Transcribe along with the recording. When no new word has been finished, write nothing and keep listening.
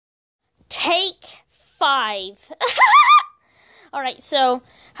Take 5. Alright, so,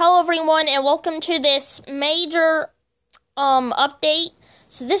 hello everyone, and welcome to this major, update.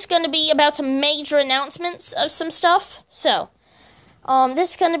 So, this is going to be about some major announcements of some stuff. So,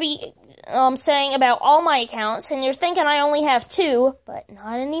 this is going to be, saying about all my accounts, and you're thinking I only have 2, but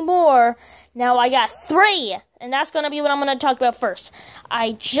not anymore. Now I got 3, and that's going to be what I'm going to talk about first.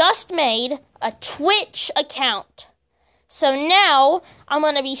 I just made a Twitch account. So now I'm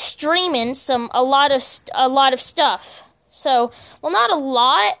going to be streaming a lot of stuff. So, well, not a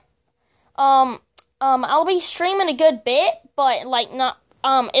lot. I'll be streaming a good bit, but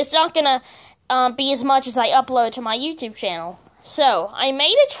it's not gonna be as much as I upload to my YouTube channel. So I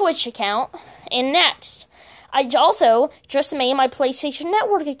made a Twitch account, and next I also just made my PlayStation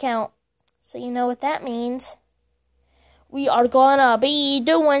Network account. So you know what that means. We are gonna be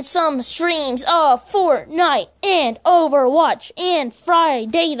doing some streams of Fortnite and Overwatch and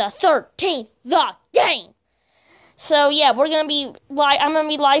Friday the 13th, the game. So yeah, I'm gonna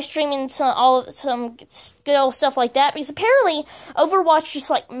be live streaming some good old stuff like that, because apparently Overwatch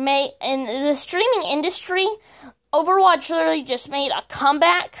just in the streaming industry, Overwatch literally just made a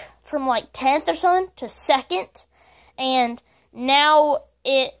comeback from 10th or something to 2nd, and now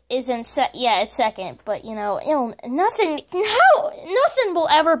it is in it's 2nd, but nothing will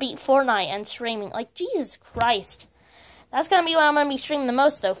ever beat Fortnite and streaming. Jesus Christ. That's gonna be what I'm gonna be streaming the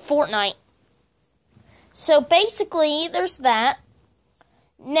most though, Fortnite. So basically, there's that.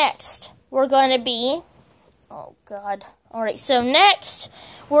 Next, we're gonna be Alright, so next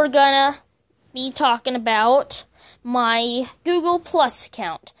we're gonna be talking about my Google Plus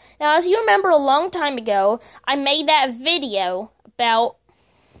account. Now, as you remember, a long time ago, I made that video about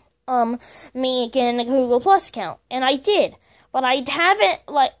me getting a Google Plus account, and I did, but I haven't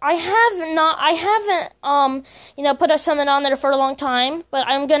put something on there for a long time, but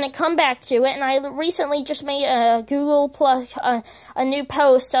I'm gonna come back to it, and I recently just made a Google Plus, a new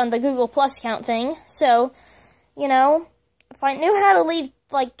post on the Google Plus account thing, so, if I knew how to leave,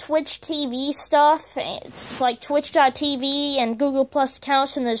 Twitch TV stuff, Twitch.tv and Google Plus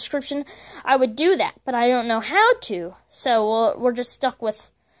accounts in the description, I would do that, but I don't know how to, so we're just stuck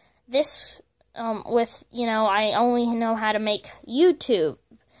with this, I only know how to make YouTube,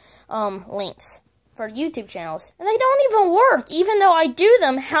 links for YouTube channels. And they don't even work, even though I do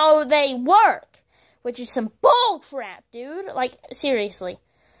them how they work. Which is some bull crap, dude. Seriously.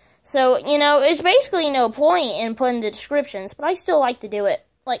 So, it's basically no point in putting the descriptions, but I still like to do it.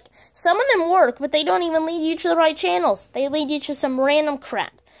 Some of them work, but they don't even lead you to the right channels. They lead you to some random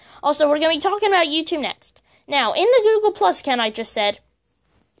crap. Also, we're going to be talking about YouTube next. Now, in the Google Plus account I just said,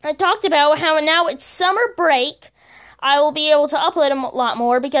 I talked about how now it's summer break, I will be able to upload a lot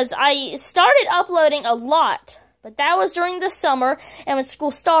more, because I started uploading a lot, but that was during the summer and when school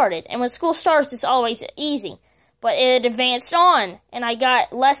started. And when school starts, it's always easy. But it advanced on, and I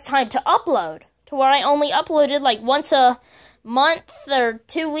got less time to upload, to where I only uploaded once a month or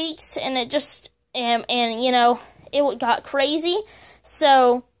 2 weeks, and it just, it got crazy.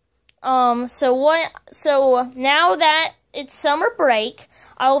 So now that it's summer break,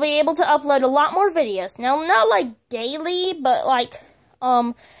 I will be able to upload a lot more videos. Now, not daily, but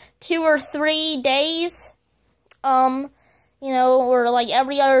 2 or 3 days, or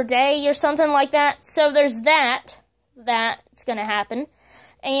every other day or something like that. So there's that's gonna happen.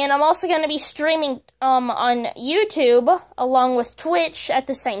 And I'm also gonna be streaming, on YouTube along with Twitch at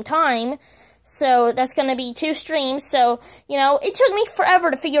the same time. So that's going to be 2 streams. So, it took me forever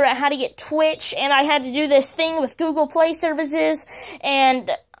to figure out how to get Twitch, and I had to do this thing with Google Play services,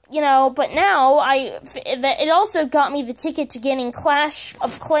 and, but now it also got me the ticket to getting Clash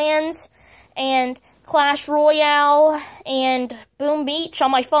of Clans and Clash Royale and Boom Beach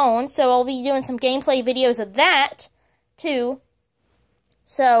on my phone. So I'll be doing some gameplay videos of that too.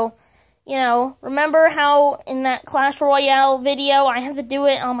 So, remember how in that Clash Royale video, I had to do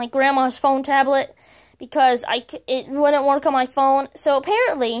it on my grandma's phone tablet because it wouldn't work on my phone. So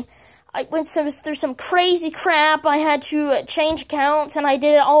apparently, I went through some crazy crap. I had to change accounts, and I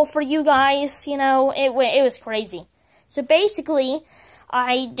did it all for you guys. It was crazy. So basically,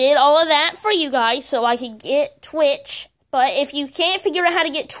 I did all of that for you guys so I could get Twitch. But if you can't figure out how to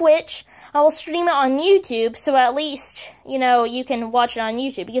get Twitch, I will stream it on YouTube, so at least, you can watch it on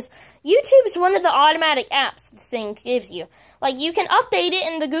YouTube. Because YouTube is one of the automatic apps this thing gives you. You can update it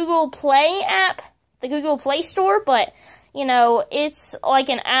in the Google Play app, the Google Play Store, but, it's like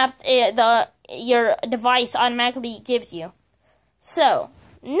an app your device automatically gives you. So,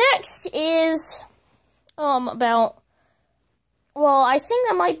 next is, I think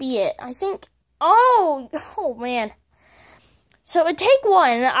that might be it. I think, oh man. So at Take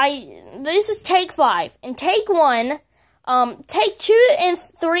One, this is take 5. In take 1, take 2 and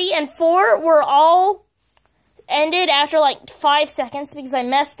 3 and 4 were all ended after like 5 seconds because I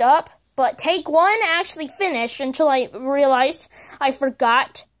messed up. But take 1 actually finished until I realized I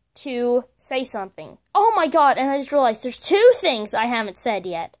forgot to say something. Oh my god, and I just realized there's 2 things I haven't said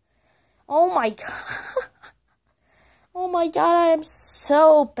yet. Oh my god. Oh my god, I am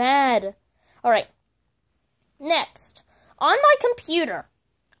so bad. Alright. Next. On my computer,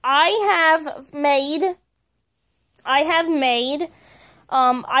 I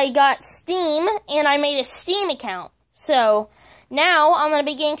got Steam, and I made a Steam account. So, now I'm going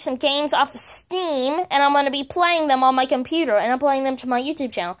to be getting some games off of Steam, and I'm going to be playing them on my computer, and I'm playing them to my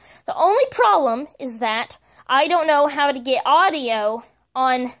YouTube channel. The only problem is that I don't know how to get audio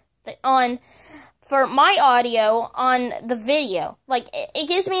for my audio on the video. Like, it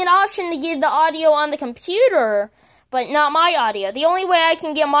gives me an option to give the audio on the computer, but not my audio. The only way I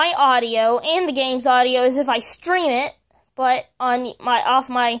can get my audio and the game's audio is if I stream it, but off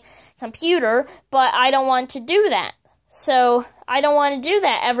my computer, but I don't want to do that. So, I don't want to do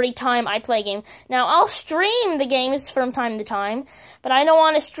that every time I play a game. Now, I'll stream the games from time to time, but I don't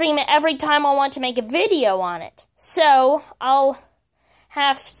want to stream it every time I want to make a video on it. So,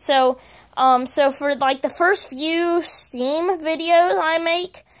 so for like the first few Steam videos I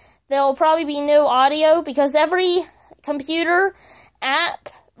make, there'll probably be no audio because every computer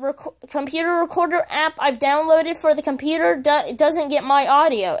recorder app I've downloaded for the computer doesn't get my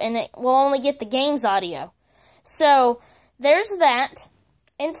audio, and it will only get the game's audio. So, there's that.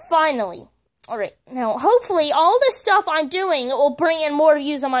 And finally, alright, now hopefully all this stuff I'm doing will bring in more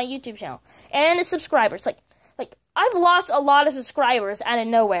views on my YouTube channel. And subscribers. Like I've lost a lot of subscribers out of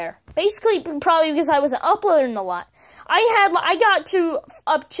nowhere. Basically, probably because I wasn't uploading a lot. I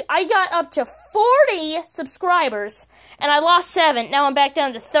got up to 40 subscribers, and I lost 7. Now I'm back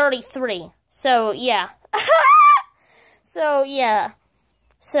down to 33. So, yeah. So, yeah.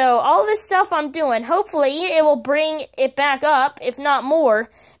 So, all this stuff I'm doing, hopefully it will bring it back up, if not more,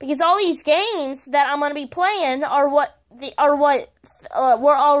 because all these games that I'm going to be playing are what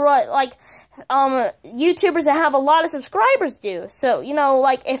YouTubers that have a lot of subscribers do. So, you know,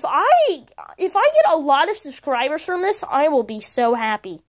 like, if I get a lot of subscribers from this, I will be so happy.